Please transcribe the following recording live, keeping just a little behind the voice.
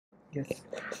Yes.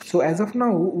 So as of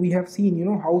now, we have seen,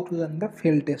 how to run the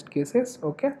failed test cases.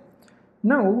 Okay.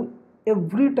 Now,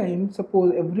 every time,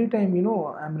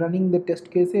 I'm running the test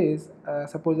cases.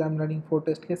 Suppose I'm running 4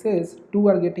 test cases, 2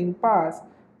 are getting pass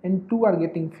and 2 are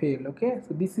getting fail. Okay.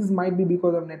 So this is might be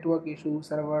because of network issue,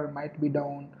 server might be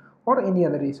down, or any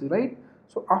other issue, right?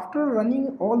 So after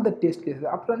running all the test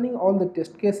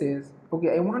cases,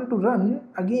 okay, I want to run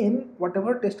again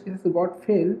whatever test cases got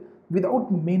failed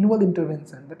without manual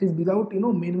intervention. That is without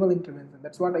manual intervention.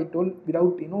 That's what I told,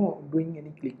 without doing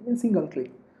any click, in single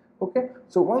click. Okay,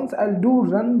 so once I'll do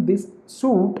run this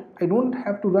suit, I don't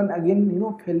have to run again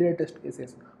failure test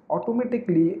cases.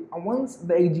 Automatically, once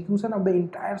the execution of the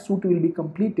entire suit will be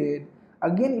completed,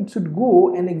 again it should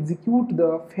go and execute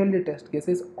the failure test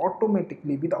cases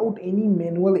automatically without any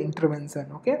manual intervention.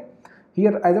 Okay,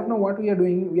 here as of now what we are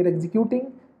doing, we are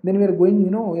executing, then we are going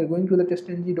we are going to the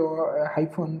testng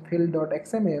hyphen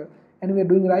fail.xml, and we are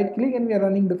doing right click and we are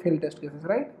running the fail test cases,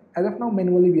 right? As of now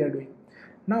manually we are doing.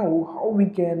 Now how we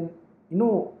can you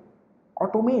know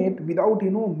automate without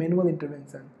manual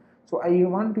intervention? So I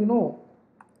want to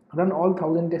run all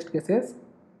 1,000 test cases.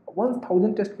 Once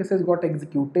 1,000 test cases got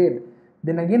executed,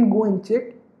 then again go and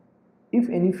check if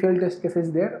any failed test case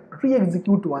is there,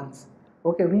 re-execute once.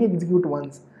 Okay, re-execute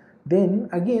once, then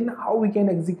again how we can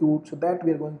execute, so that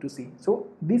we are going to see. So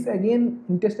this again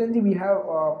in TestNg we have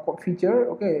a feature,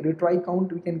 okay, retry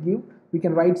count we can give, we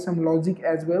can write some logic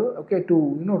as well, okay,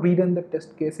 to rerun the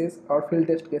test cases or failed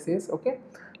test cases. Okay,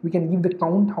 we can give the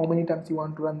count how many times you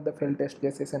want to run the failed test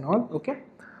cases and all. Okay,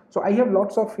 so I have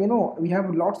lots of we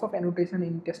have lots of annotation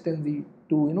in TestNg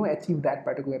to achieve that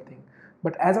particular thing.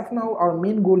 But as of now, our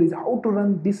main goal is how to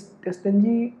run this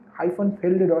testng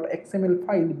failed.xml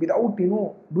file without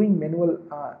doing manual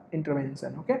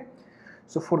intervention. Okay,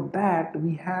 so for that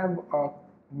we have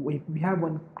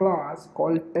one class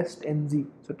called TestNg.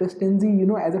 So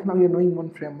TestNg, as of now we are knowing one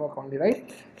framework only, right?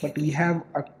 But we have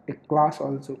a class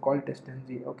also called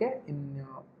TestNg. Okay, in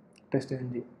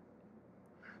TestNg.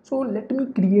 So let me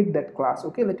create that class.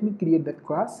 Okay, let me create that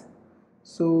class.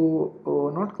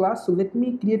 So not class, so let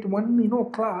me create one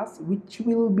class which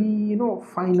will be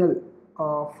final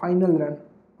run.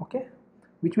 Okay,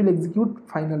 which will execute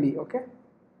finally. Okay,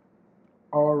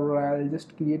 or I'll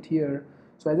just create here.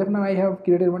 So as of now I have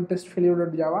created one test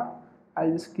failure.java.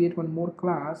 I'll just create one more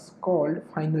class called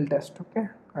final test. Okay,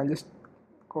 I'll just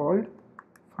called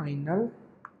final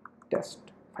test,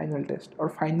 or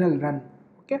final run.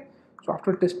 Okay, so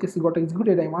after test case got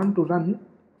executed, I want to run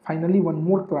finally one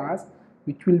more class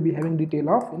which will be having detail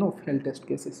of failed test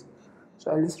cases.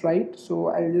 So I'll just write,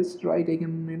 I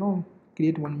can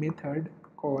create one method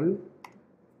called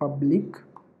public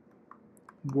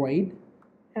void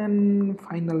and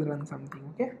final run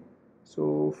something. Okay,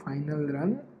 so final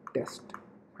run test.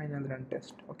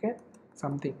 Okay,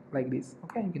 something like this.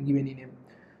 Okay, you can give any name.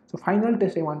 So final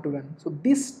test I want to run. So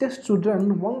this test should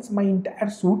run once my entire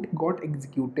suit got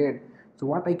executed. So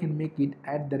what I can make it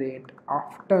at the rate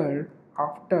after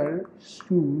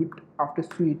suit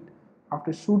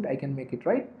I can make it,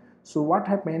 right? So what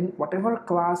happened, whatever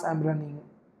class I'm running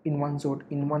in one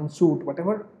suit,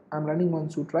 whatever I'm running one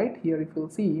suit, right? Here if you'll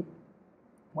see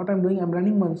what I'm doing, I'm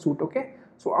running one suit. Okay,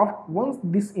 so once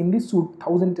this in this suit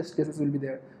 1,000 test cases will be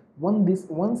there.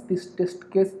 Once this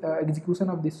test case execution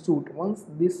of this suit, once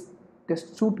this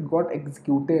test suit got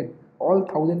executed, all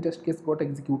 1,000 test cases got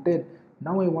executed.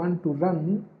 Now I want to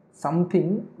run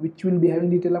something which will be having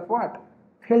detail of what,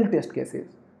 failed test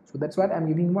cases. So that's what I'm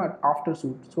giving, what, after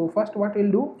suit. So first what will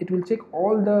do, it will check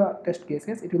all the test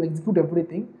cases, it will execute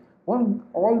everything. Once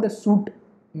all the suit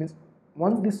means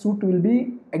once this suit will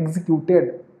be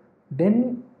executed,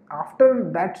 then after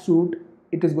that suit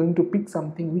it is going to pick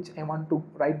something which I want to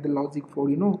write the logic for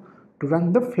to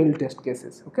run the failed test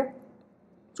cases. Okay,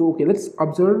 so okay, let's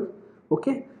observe.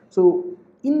 Okay, so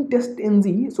in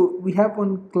TestNg, so we have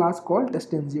one class called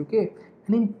TestNg. Okay,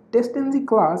 and in TestNg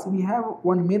class we have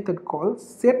one method called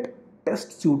set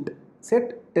test suit.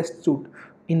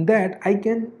 In that I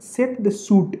can set the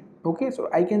suit. Okay, so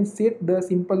I can set the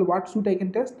simple what suit I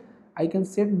can test. I can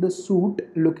set the suit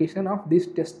location of this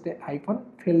test hyphen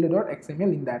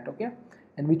failed.xml in that. Okay,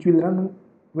 and which will run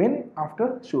when,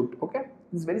 after shoot. Okay,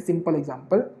 this is very simple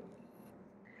example.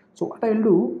 So what I will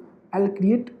do, I'll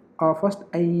create first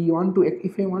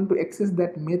if I want to access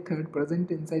that method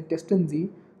present inside TestNg.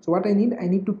 So what I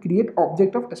need to create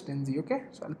object of TestNg. Okay,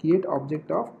 so I'll create object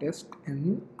of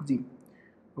TestNg.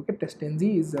 Okay,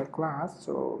 TestNg is a class.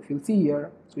 So if you'll see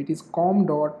here, so it is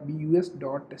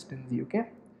com.bus.testng. Okay,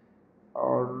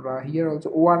 or here also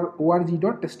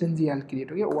org.testng I'll create.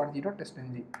 Okay,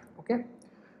 org.testng. Okay,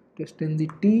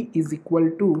 TestNg t is equal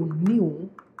to new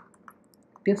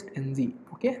TestNg.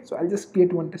 Okay, so I'll just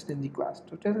create one TestNg class.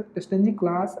 So TestNg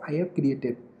class I have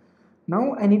created.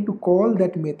 Now I need to call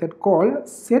that method called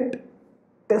set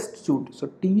test suite. So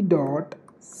t dot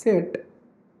set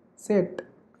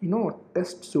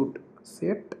test suite,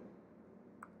 set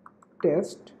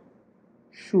test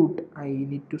shoot. I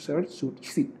need to search shoot.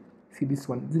 See this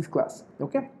one, this class.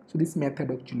 Okay, so this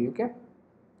method actually. Okay,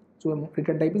 so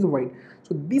return type is void.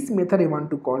 So this method I want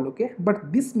to call. Okay,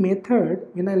 but this method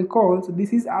when I'll call, so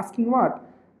this is asking what,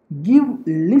 give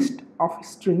list of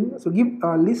string. So give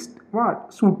a list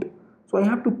what, suit. So I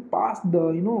have to pass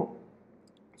the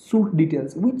suit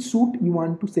details, which suit you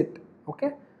want to set.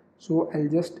 Okay, so I'll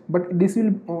just, but this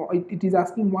will it is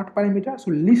asking what parameter.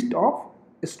 So list of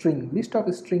string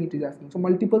it is asking. So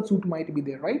multiple suit might be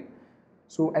there, right?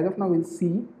 So as of now we'll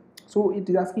see. So it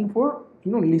is asking for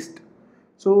list.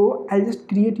 So I'll just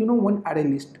create one array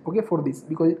list, okay, for this,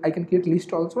 because I can create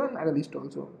list also and array list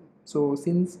also. So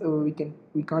since we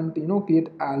can't create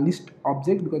a list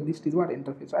object, because list is what,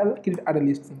 interface. So I'll create array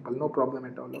list, simple, no problem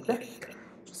at all. Okay,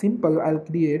 so simple, I'll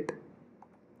create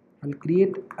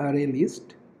array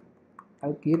list.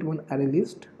 I'll create one array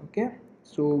list. Okay,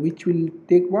 so which will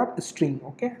take what, string.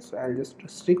 Okay, so I'll just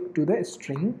restrict to the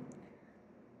string.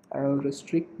 I'll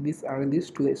restrict this array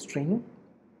list to the string.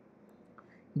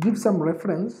 Give some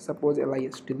reference, suppose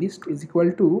list is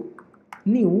equal to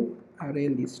new array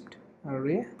list.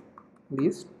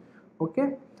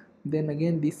 Okay, then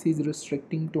again this is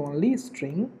restricting to only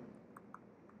string.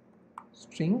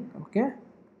 Okay,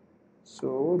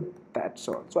 so that's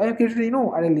all. So I have created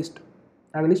array list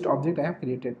object I have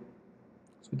created.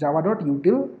 So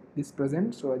java.util this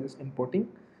present, so I just importing.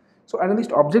 So array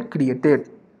list object created.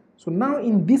 So now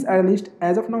in this array list,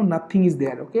 as of now nothing is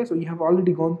there. Okay, so you have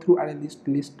already gone through array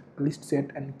list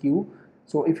set and queue.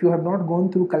 So if you have not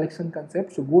gone through collection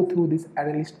concept, so go through this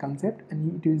array list concept,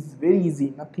 and it is very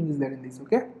easy. Nothing is there in this.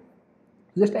 Okay,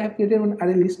 just I have created one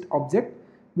array list object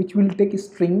which will take a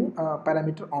string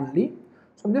parameter only.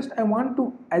 So just I want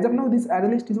to, as of now this array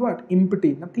list is what,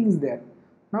 empty, nothing is there.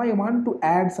 Now I want to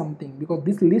add something, because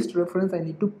this list reference I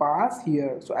need to pass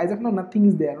here. So as of now nothing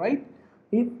is there, right?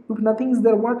 If nothing is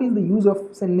there, what is the use of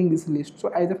sending this list? So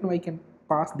as of now I can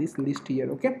pass this list here.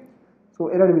 Okay, so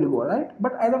error will go, right?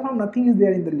 But as of now nothing is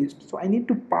there in the list, so I need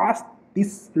to pass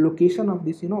this location of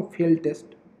this failed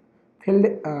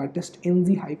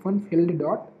TestNg hyphen failed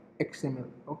dot xml.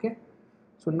 Okay,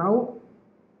 so now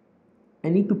I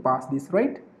need to pass this,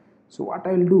 right? So what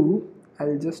I will do,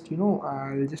 I'll just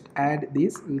I'll just add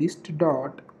this list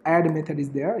dot add method is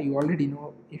there. You already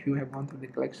know if you have gone through the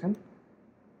collection.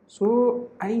 So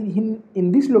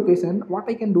in this location, what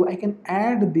I can do, I can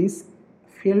add this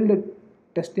failed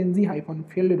TestNg hyphen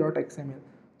failed dot xml.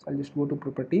 So I'll just go to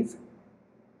properties.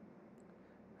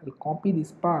 I'll copy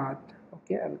this path.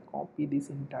 Okay, I'll copy this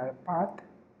entire path.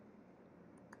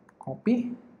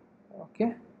 Copy.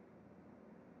 Okay.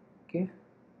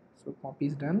 So copy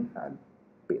is done. I'll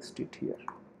paste it here.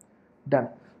 Done.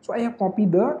 So I have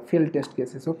copied the failed test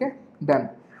cases. Okay, done.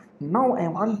 Now I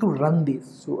want to run this.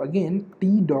 So again,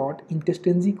 t dot in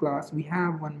TestNg class we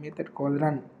have one method called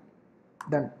run.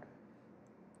 Done.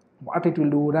 What it will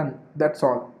do, run. That's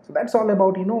all. So that's all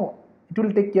about it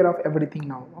will take care of everything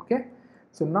now. Okay,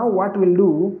 so now what we'll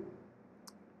do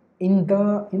in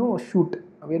the shoot,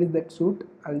 where is that shoot?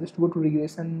 I'll just go to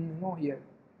regression here.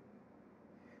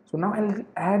 So now I'll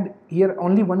add here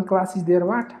only one class is there,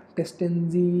 what,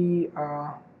 TestNg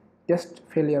test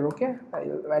failure. Okay,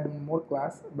 I'll add more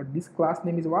class, but this class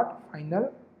name is what,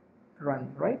 final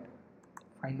run, right?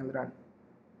 Final run.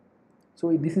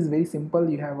 So this is very simple,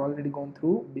 you have already gone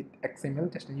through with XML,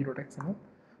 TestNg.xml.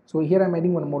 So here I'm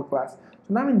adding one more class.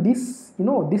 So now in this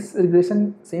this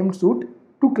regression same suite,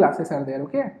 two classes are there.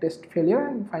 Okay, test failure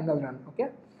and final run. Okay,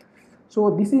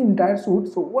 so this is entire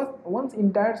suite. So once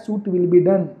entire suite will be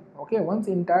done, okay, once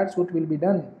entire suite will be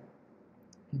done,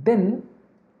 then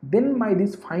my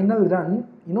this final run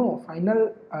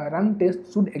final run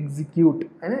test should execute.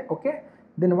 Okay,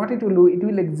 then what it will do, it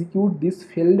will execute this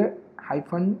failed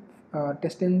hyphen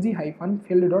TestNg hyphen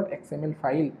failed.xml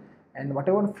file, and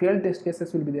whatever failed test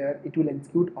cases will be there, it will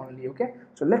execute only. Okay,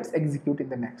 so let's execute in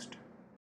the next.